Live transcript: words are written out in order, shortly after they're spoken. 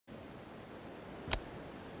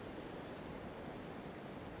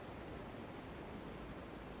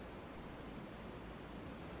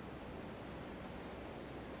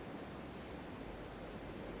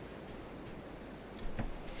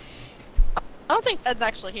I don't think Ed's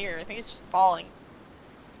actually here. I think it's just falling.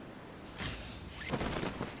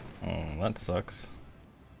 Oh, that sucks.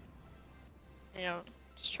 You know,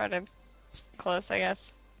 just try to stay close, I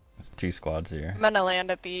guess. There's 2 squads here. I'm gonna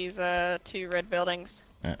land at these 2 red buildings.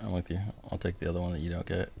 Yeah, I'm with you. I'll take the other one that you don't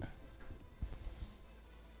get.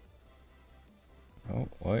 Oh,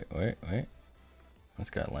 wait. This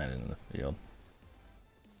guy landed in the field.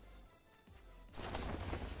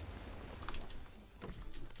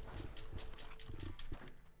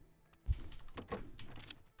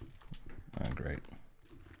 Oh, great.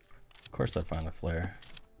 Of course I'd find a flare.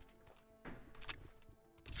 Of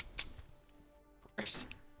course.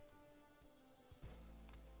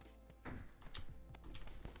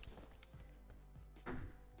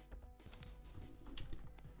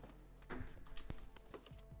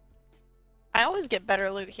 I always get better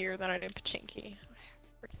loot here than I do Pachinki.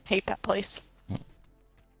 I hate that place.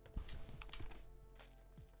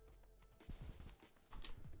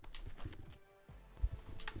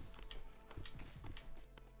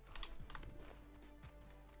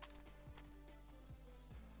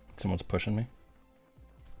 Someone's pushing me.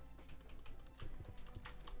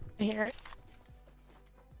 I hear it.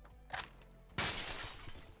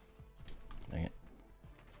 Dang it.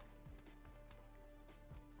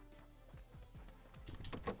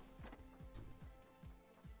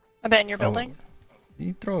 I bet in your building.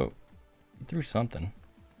 You threw something.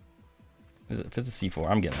 If it's a C4,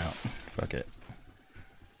 I'm getting out. Fuck it.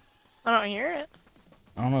 I don't hear it.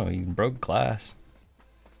 I don't know, he broke glass.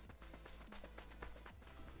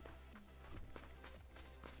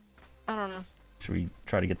 I don't know. Should we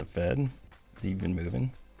try to get the Fed? Is he even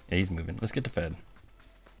moving? Yeah, he's moving. Let's get the Fed.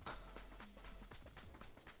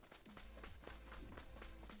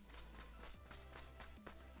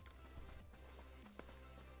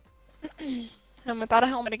 I'm without a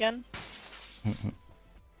helmet again.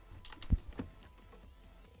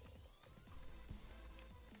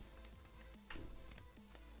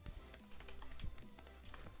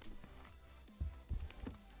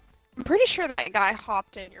 I'm pretty sure that guy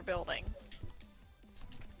hopped in your building.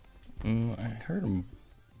 I heard him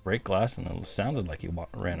break glass and it sounded like he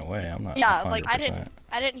ran away. I'm not. Yeah, 100%. like I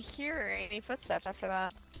didn't hear any footsteps after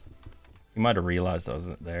that. He might have realized I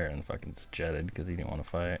wasn't there and fucking jetted because he didn't want to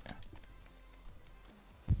fight.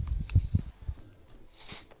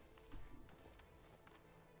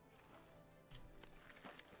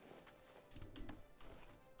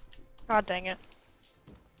 God dang it.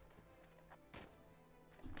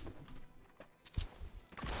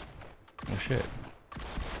 Oh shit.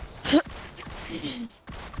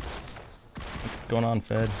 What's going on,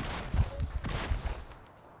 Fed?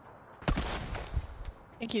 I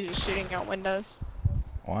think he's just shooting out windows.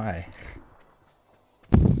 Why?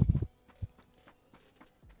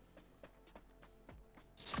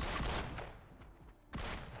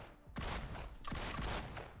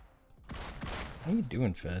 What are you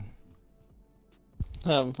doing, Fed?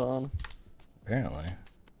 Having fun. Apparently.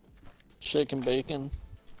 Shaking bacon.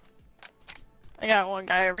 I got one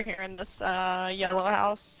guy over here in this yellow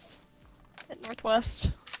house in northwest.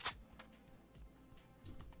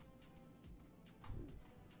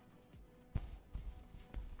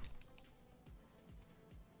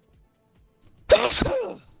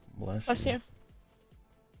 Bless you.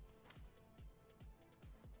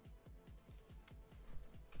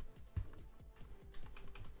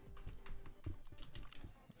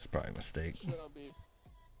 It's probably a mistake.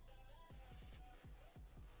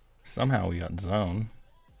 Somehow we got zone.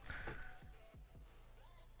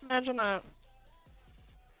 Imagine that.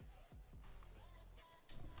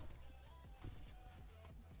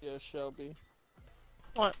 Yeah, Shelby.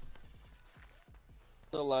 What?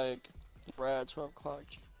 So like, Brad 12 o'clock.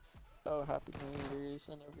 Oh, happy New Year's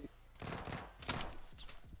and every.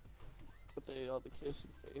 But they all the kiss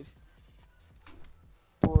and face.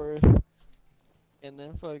 Forth. And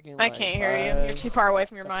then fucking. I like, can't hear you. You're too far away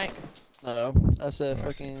from your mic. No, I said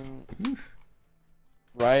fucking.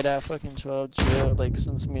 Right at fucking 12, Jill like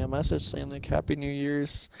sends me a message saying like Happy New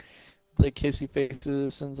Year's, like kissy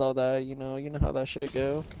faces, sends all that, you know how that shit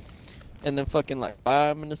go. And then fucking like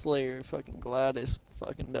 5 minutes later, fucking Gladys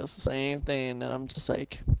fucking does the same thing, and I'm just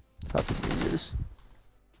like, Happy New Year's.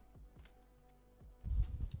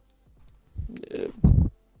 Yeah.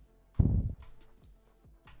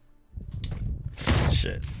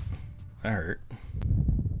 Shit. That hurt.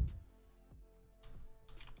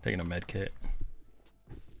 Taking a med kit.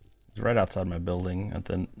 It's right outside my building at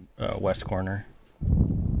the west corner.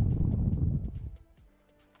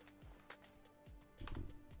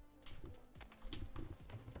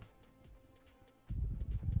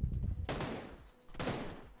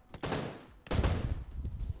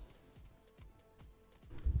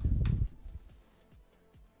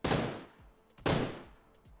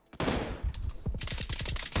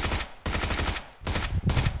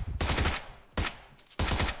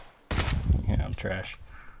 trash.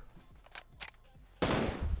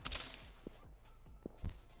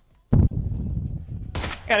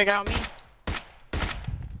 Gotta go on me.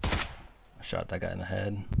 I shot that guy in the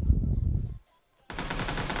head.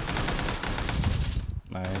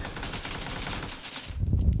 Nice.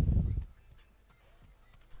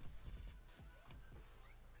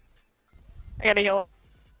 I gotta heal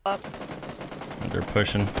up. They're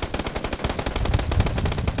pushing.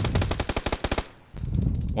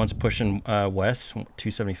 One's pushing west,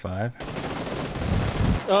 275.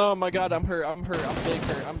 Oh my god, I'm hurt, I'm big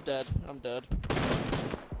hurt, I'm dead.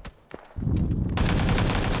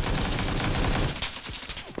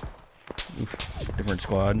 Oof, different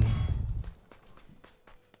squad.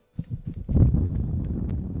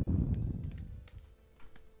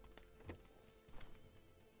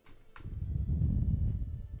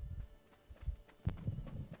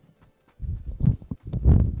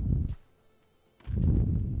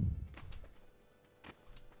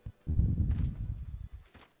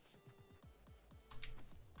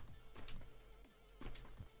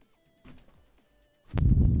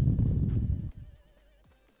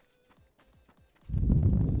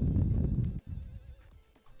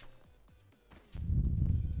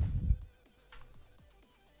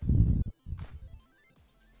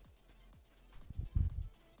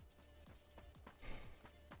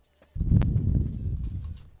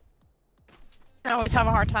 I always have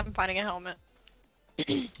a hard time finding a helmet.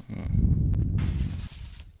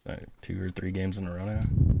 Like 2 or 3 games in a row now.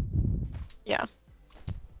 Yeah.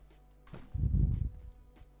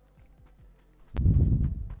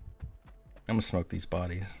 I'm gonna smoke these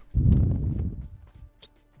bodies.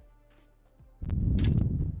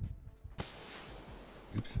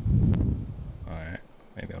 Oops. Alright,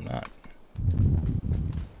 maybe I'm not.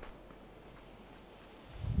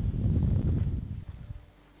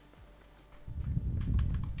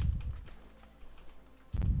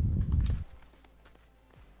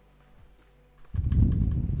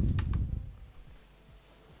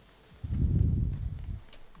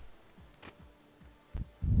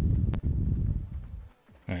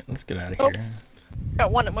 Alright, let's get out of here.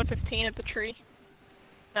 Got one at 115 at the tree.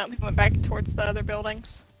 No, we went back towards the other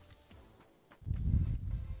buildings.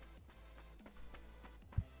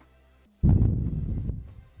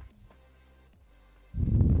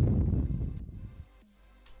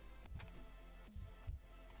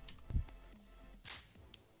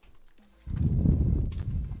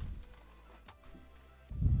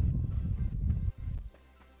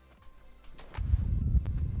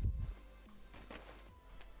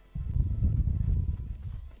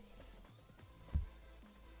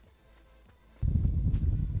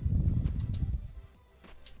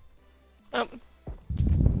 Oh.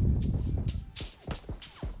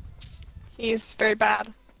 He's very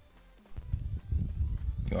bad.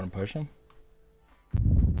 You wanna push him?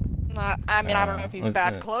 Not, I mean, I don't know if he's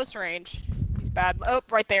bad close range. He's bad. Oh,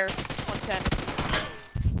 right there. 110.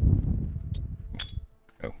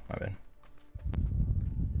 Oh, my bad.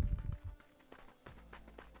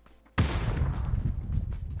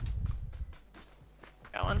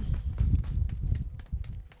 Going.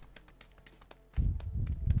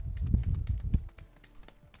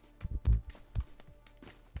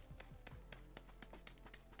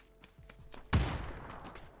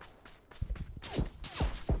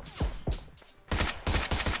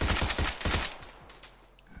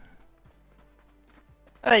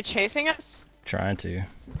 Are they chasing us? Trying to.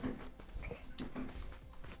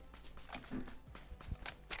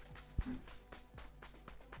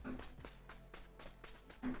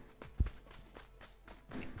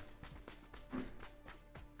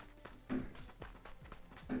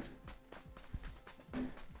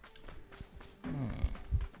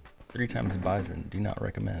 Three times bison, do not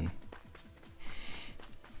recommend.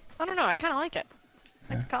 I don't know, I kinda like it.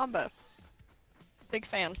 I like the combo. Big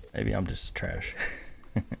fan. Maybe I'm just trash.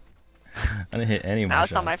 I didn't hit any of my No, it's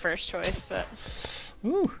shots. not my first choice, but...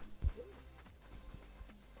 Woo!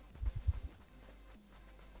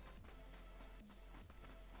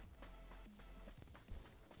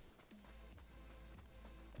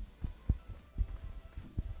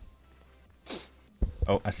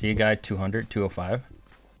 Oh, I see a guy, 200, 205.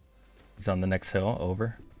 He's on the next hill,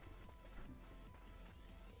 over.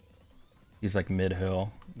 He's like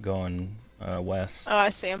mid-hill, going west. Oh, I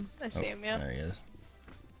see him. I see him, yeah. There he is.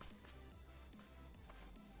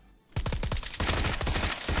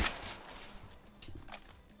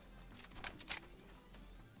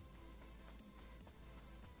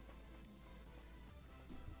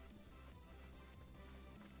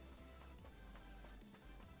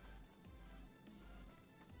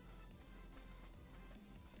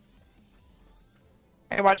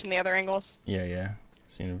 You're watching the other angles. Yeah, yeah.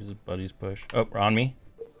 Seeing if his buddies push. Oh, on me.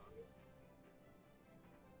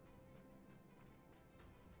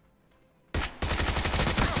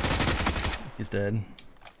 He's dead.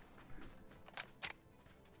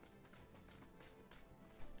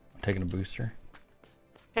 I'm taking a booster.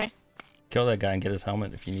 Okay. Kill that guy and get his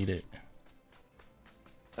helmet if you need it.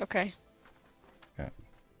 It's okay. Yeah.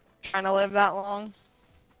 Trying to live that long.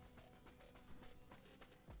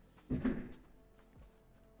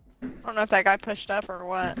 I don't know if that guy pushed up or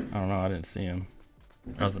what. I don't know. I didn't see him.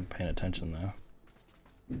 I wasn't paying attention though.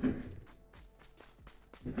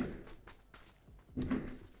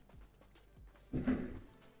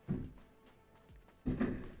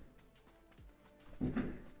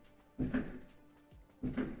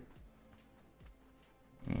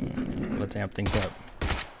 Let's amp things up.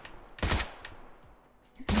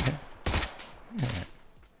 Okay. Alright.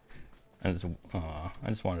 I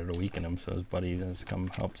just wanted to weaken him so his buddy doesn't come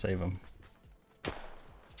help save him.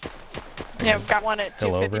 Yeah, we've got one at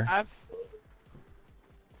Hill over. 255.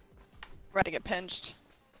 Ready to get pinched.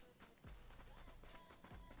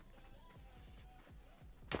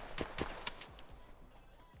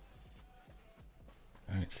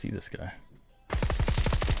 I didn't see this guy.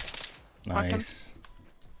 Mark him. Nice.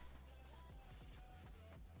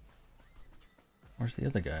 Where's the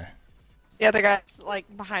other guy? The other guy's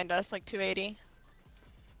like behind us, like 280.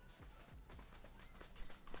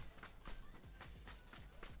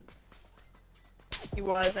 He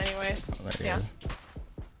was anyways. Oh, there he Yeah. is.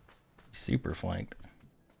 He's super flanked.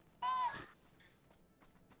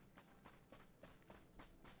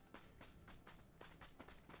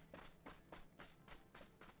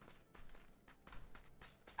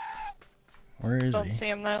 Where is Don't he? see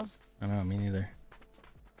him though. I don't know, me neither.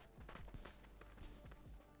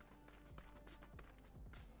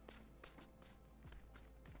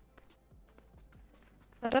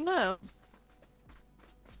 I don't know.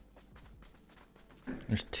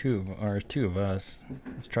 There's two of us.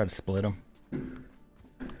 Let's try to split them.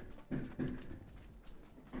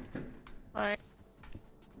 Alright.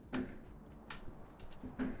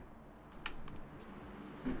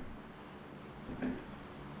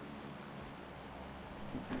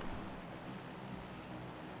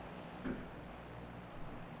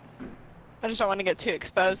 I just don't want to get too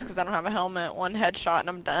exposed because I don't have a helmet. One headshot and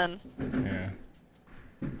I'm done. Yeah.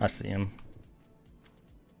 I see him.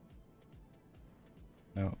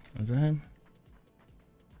 No, is that him?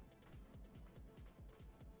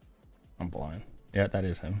 I'm blind. Yeah, that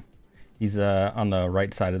is him. He's on the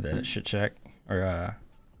right side of the shit shack or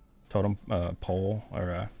totem pole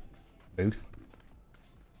or booth.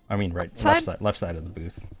 I mean right left side of the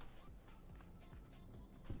booth.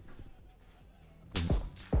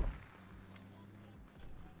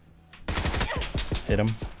 Hit him.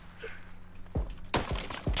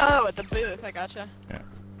 Oh, at the booth. I gotcha. Yeah.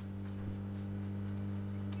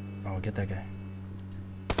 Oh, get that guy.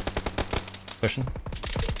 Pushing.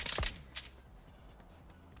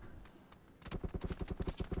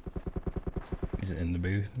 He's in the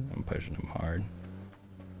booth. I'm pushing him hard.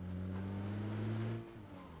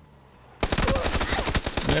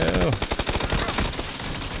 No.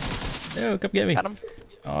 No, come get me. Got him.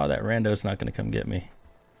 Oh, that rando's not gonna come get me.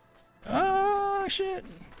 Oh, shit.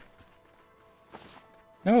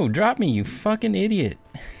 No, drop me, you fucking idiot.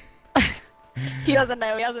 He doesn't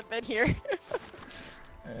know. He hasn't been here.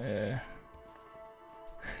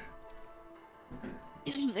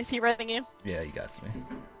 Is he running you? Yeah, he got me.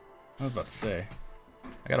 I was about to say.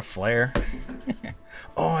 I got a flare.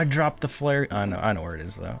 Oh, I dropped the flare. I know where it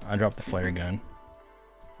is though. I dropped the flare gun.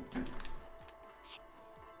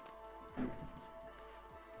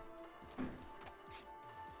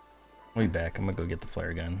 I'll be back. I'm gonna go get the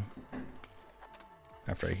flare gun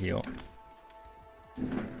after I heal.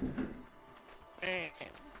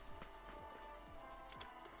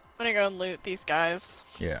 I'm gonna go and loot these guys.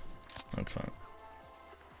 Yeah, that's fine.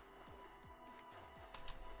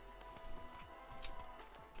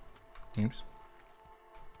 Oops.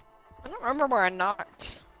 I don't remember where I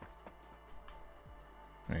knocked.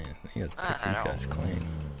 Man, you guys pick these guys clean.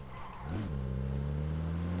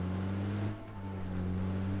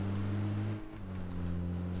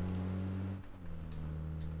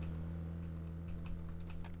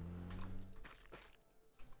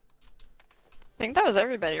 I think that was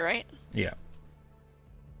everybody, right? Yeah.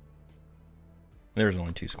 There's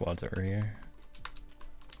only 2 squads that were here.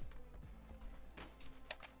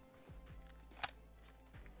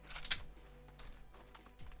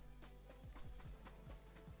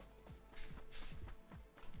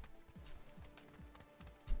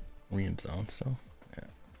 We in zone still? Yeah.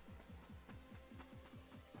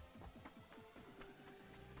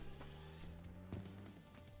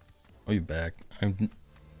 I'll be back. I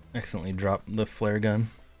accidentally dropped the flare gun.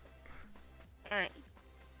 Alright.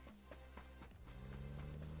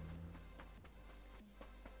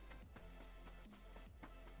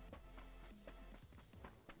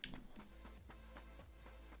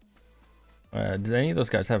 Does any of those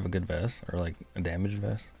guys have a good vest or like a damaged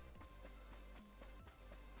vest?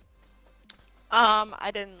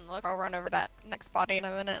 I didn't look. I'll run over that next body in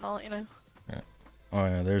a minute and I'll let you know. Yeah. Oh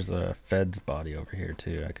yeah, there's a Fed's body over here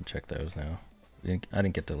too. I can check those now. I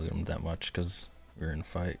didn't get to loot them that much because we were in a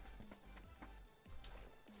fight.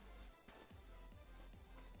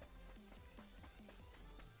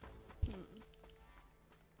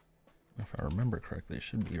 If I remember correctly, it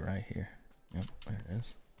should be right here. Yep, there it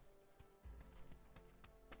is.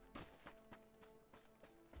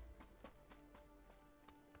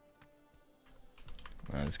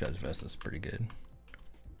 This guy's vest is pretty good.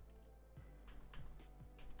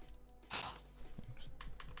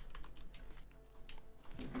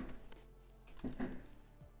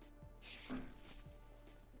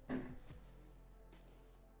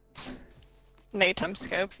 Nighttime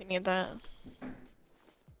scope, if you need that.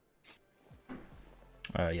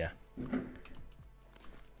 Yeah.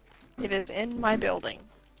 It is in my building.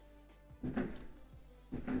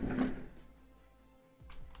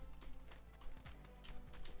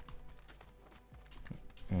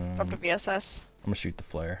 Up to VSS. I'm gonna shoot the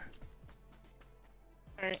flare.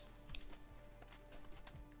 Alright.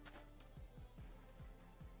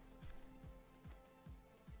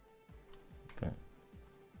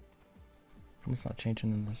 It's not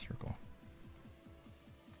changing in this circle.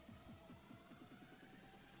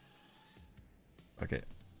 Okay.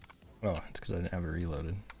 Oh, it's because I didn't have it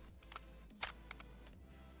reloaded.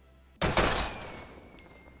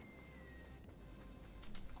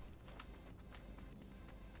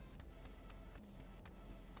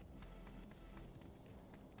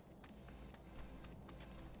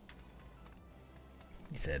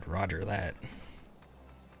 He said, "Roger that."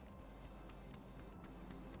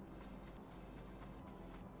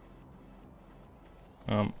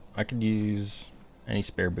 I could use any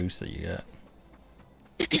spare boost that you got.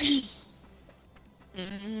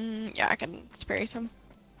 Yeah, I can spare you some.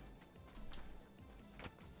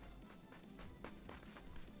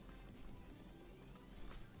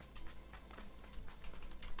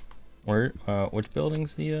 Where? Which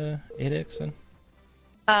building's the 8X in?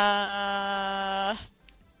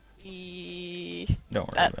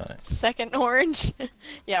 Don't worry about it. Second orange.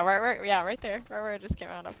 Yeah, right there. Right where I just came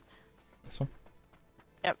out of. This one?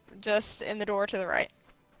 Yep, just in the door to the right.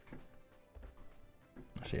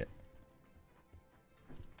 I see it.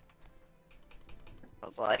 I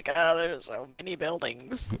was like, oh, there's so many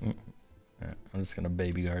buildings. Alright, I'm just gonna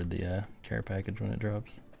baby guard the care package when it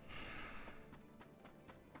drops.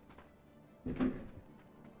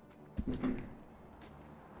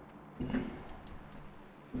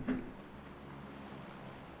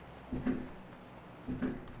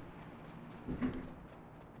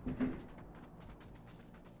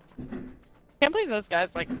 I can't believe those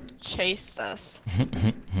guys like chased us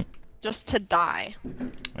just to die.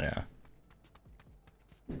 Yeah.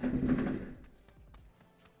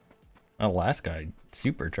 The last guy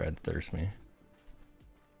super tried to thirst me.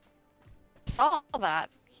 Saw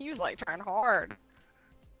that. He was like trying hard.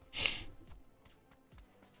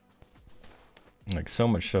 Like so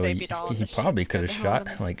much so he probably could have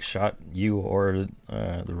shot you or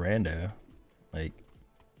the rando, like,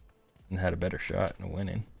 and had a better shot in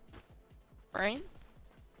winning. Right?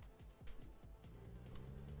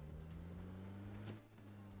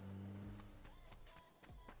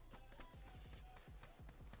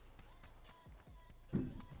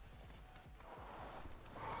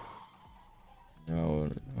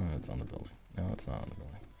 No, oh, it's on the building. No, it's not on the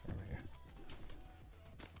building. It's over here.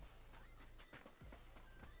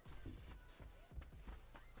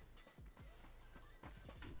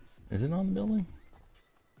 Is it on the building?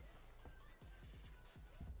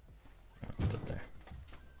 Oh, it's up there.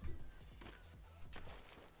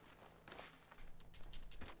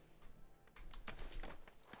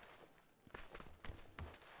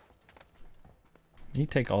 You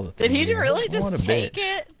take all the things. Did he really just take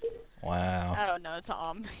it? Wow. Oh no, it's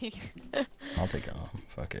I'll take it.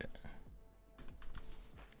 Fuck it.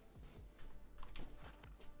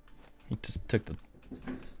 He just took the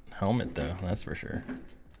helmet though, that's for sure.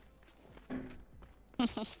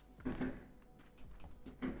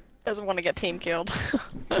 Doesn't want to get team killed.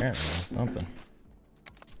 Apparently, something.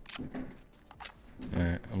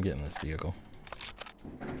 Alright, I'm getting this vehicle.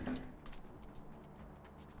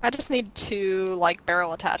 I just need 2 like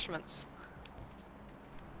barrel attachments.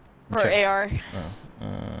 For Check. AR.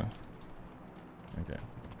 Oh, okay.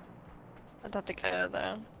 I'd have to go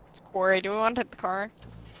though. Quarry, do we want to take the car?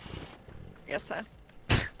 I guess so.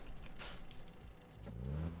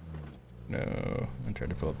 No, I tried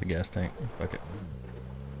to fill up the gas tank. Fuck it.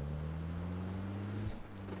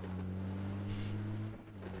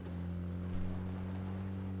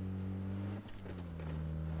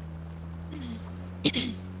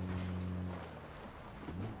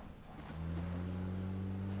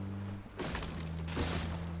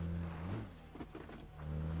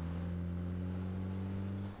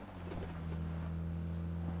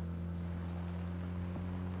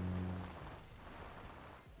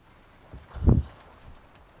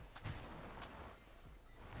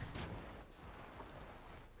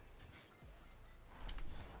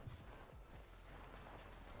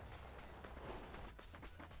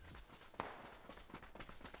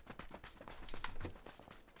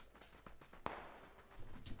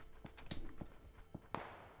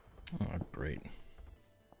 Oh, great.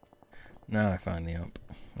 Now I find the ump.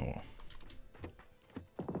 Oh.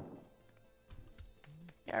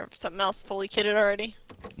 Yeah, something else fully kitted already?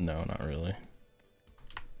 No, not really.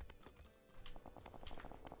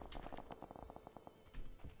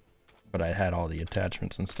 But I had all the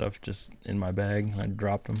attachments and stuff just in my bag. I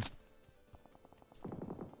dropped them.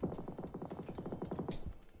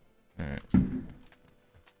 Alright.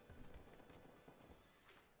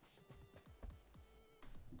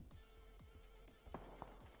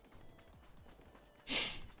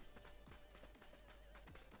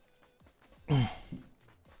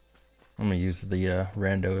 I'm gonna use the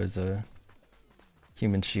rando as a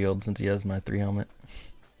human shield since he has my 3 helmet.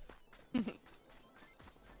 Does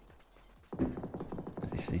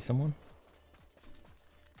he see someone?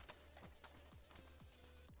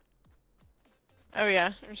 Oh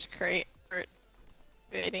yeah, there's a crate. Or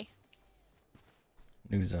 80.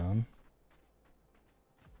 New zone.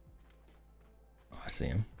 Oh, I see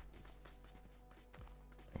him.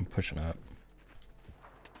 I'm pushing up.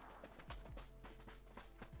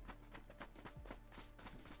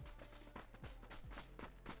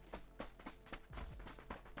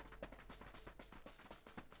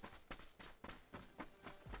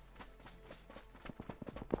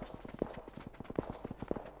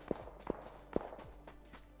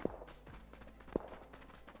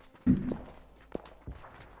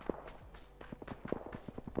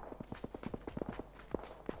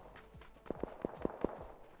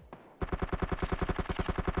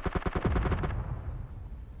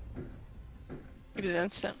 He was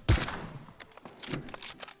instant.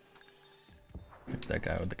 Hit that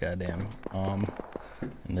guy with the goddamn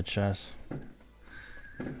in the chest.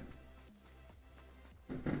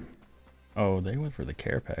 Oh, they went for the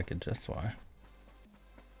care package, that's why.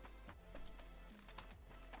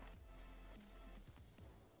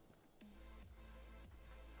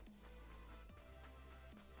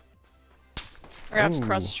 We're gonna have to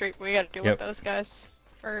cross Ooh. the street, but we gotta deal Yep. with those guys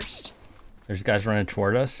first. There's guys running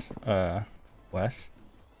toward us, Wes.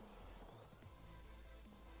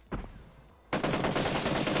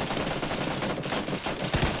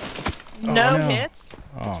 No no. hits?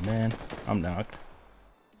 Oh man, I'm knocked.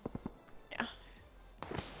 Yeah.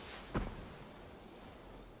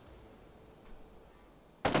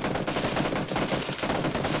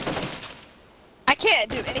 I can't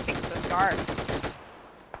do anything with this guard.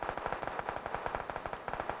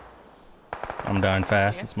 I'm dying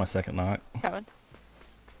fast, Yeah. it's my second knock. Coming.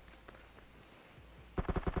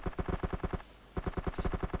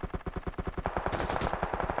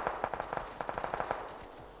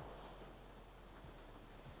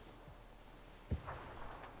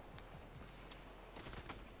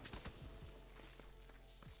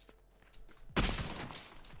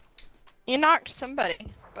 You knocked somebody,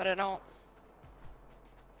 but I don't.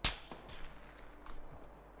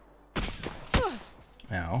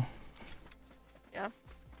 Ow. Yeah.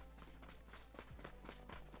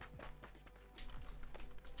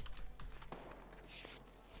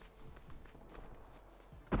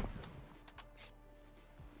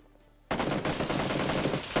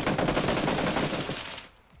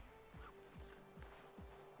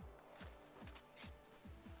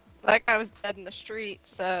 That guy was dead in the street,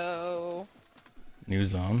 so New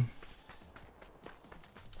zone.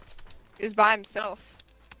 he was by himself.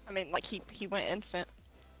 I mean, like he went instant.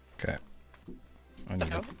 Okay.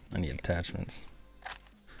 So. I need attachments.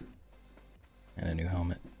 And a new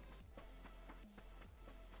helmet.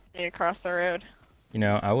 Need to cross the road. You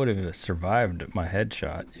know, I would have survived my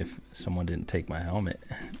headshot if someone didn't take my helmet.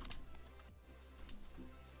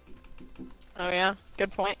 Oh yeah,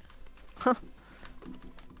 good point.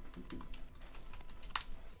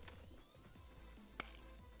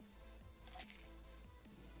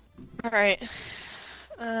 All right.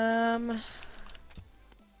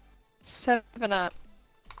 7 up.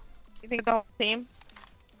 You think the whole team?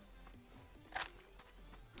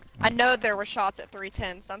 I know there were shots at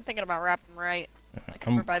 310, so I'm thinking about wrapping right. Like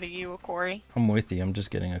over by the U of Corey. I'm with you. I'm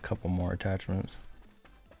just getting a couple more attachments.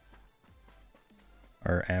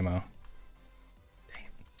 Or ammo. Damn.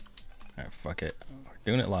 Alright, fuck it. We're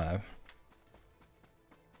doing it live.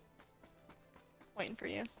 Waiting for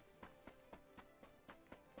you.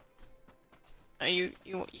 Oh, you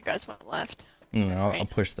guys went left. No, Right. I'll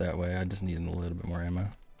push that way. I just needed a little bit more ammo.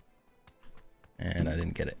 And I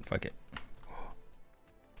didn't get it. Fuck it.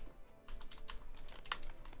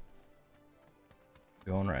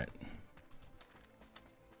 Going right.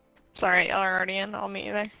 Sorry, y'all are already in. I'll meet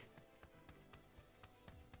you there.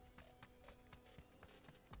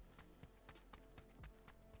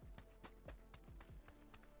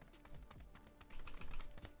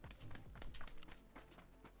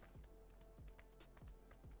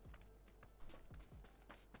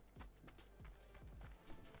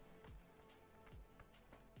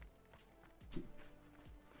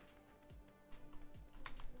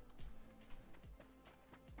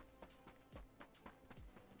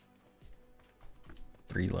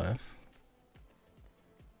 Three left.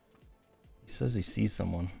 He says he sees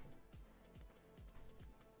someone.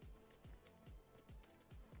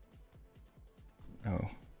 Oh.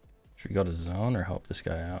 Should we go to zone or help this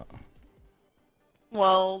guy out?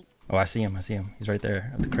 Well... Oh, I see him. I see him. He's right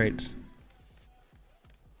there at the crates.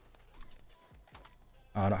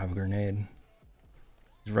 Oh, I don't have a grenade.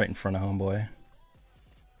 He's right in front of homeboy.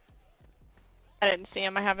 I didn't see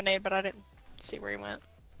him. I have an aid, but I didn't see where he went.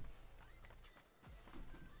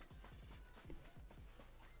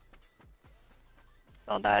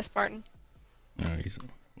 Don't die, Spartan. No, he's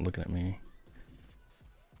looking at me.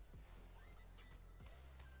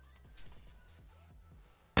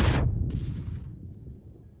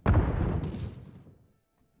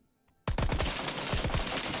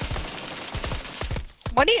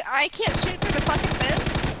 What do you- I can't shoot through the fucking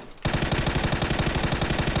fence?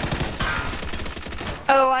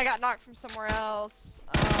 Oh, I got knocked from somewhere else.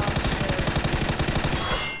 Oh,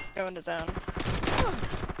 shit. Go into zone.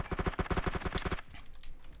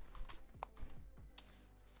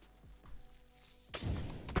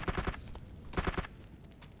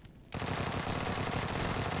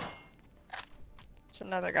 There's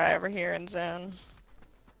another guy over here in zone.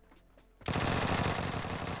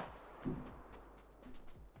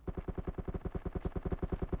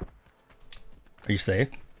 Are you safe?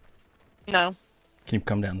 No. Can you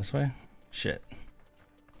come down this way? Shit.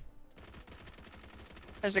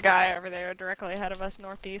 There's a guy over there directly ahead of us,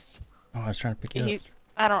 northeast. Oh, I was trying to pick you up.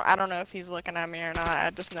 I don't know if he's looking at me or not. I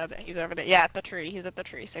just know that he's over there. Yeah, at the tree. He's at the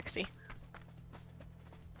tree, 60.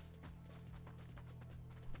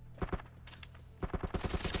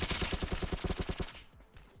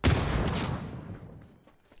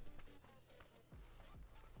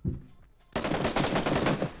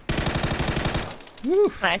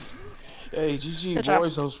 Woo. Nice. Hey, GG, Good boys, job.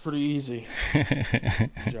 that was pretty easy. Good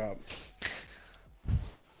job.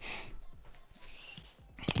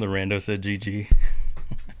 The rando said GG.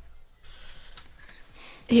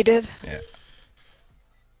 He did. Yeah.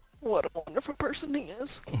 What a wonderful person he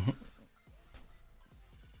is.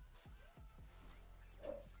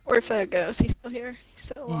 Where'd Fed goes? He's still here. He's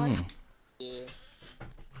still alive. Yeah.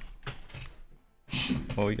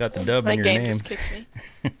 Well, we got the dub My in your game name. just kicked me.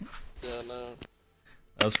 Yeah, no.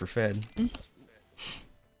 That was for Fed.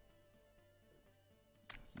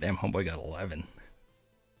 Damn, homeboy got 11.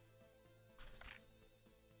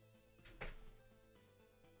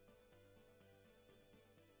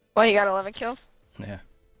 Well, he got 11 kills. Yeah.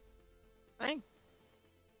 Dang.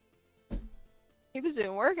 He was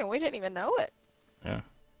doing work and we didn't even know it. Yeah.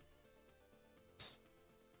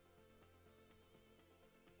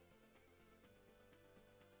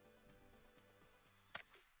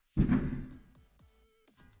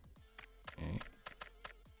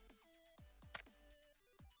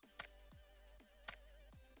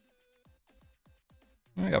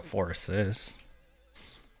 I got 4 assists.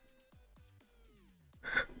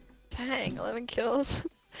 Dang, 11 kills.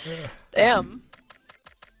 Damn.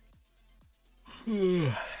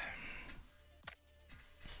 Yeah,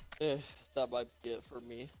 that might be it for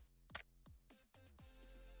me.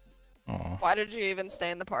 Aw. Why did you even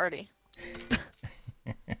stay in the party?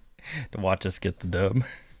 To watch us get the dub.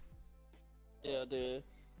 Yeah, dude.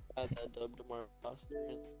 I had that dub tomorrow faster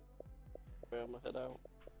and I'm gonna head out.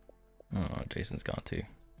 Oh, Jason's gone too.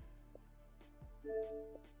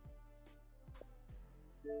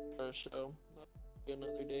 Show.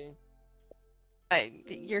 Another day.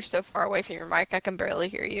 You're so far away from your mic, I can barely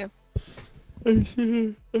hear you. I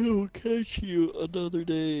said I will catch you another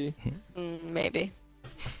day. Maybe.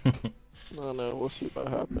 I don't know. We'll see what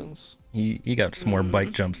happens. He got some more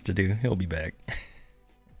bike jumps to do. He'll be back.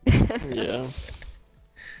 Yeah.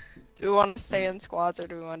 Do we want to stay in squads or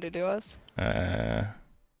do we want to do duos? It's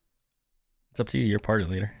up to you. You're party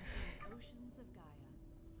leader.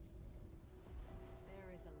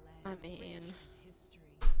 I mean,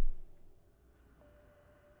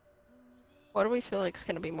 what do we feel like is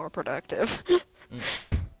going to be more productive?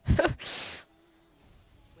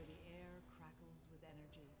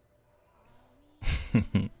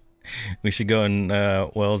 We should go in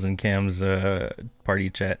Wells and Cam's party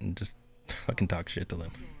chat and just fucking talk shit to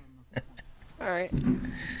them. Alright.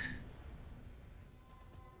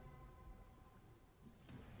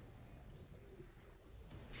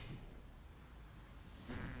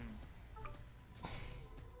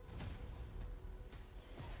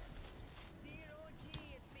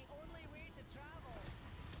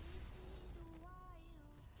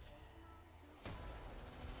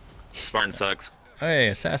 Spartan sucks. Hey,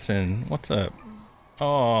 Assassin, what's up?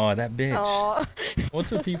 Oh, that bitch. Aw.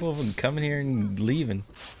 What's with people coming here and leaving?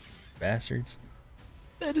 Bastards.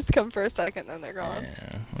 They just come for a second, then they're gone.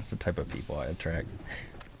 Yeah, that's the type of people I attract.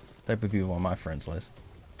 Type of people on my friends list.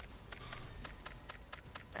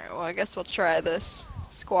 Alright, well, I guess we'll try this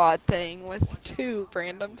squad thing with 2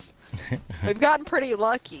 randoms. We've gotten pretty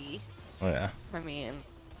lucky. Oh, yeah. I mean,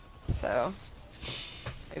 so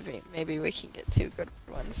maybe we can get 2 good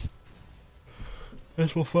ones.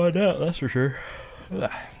 Guess we'll find out, that's for sure. Ugh.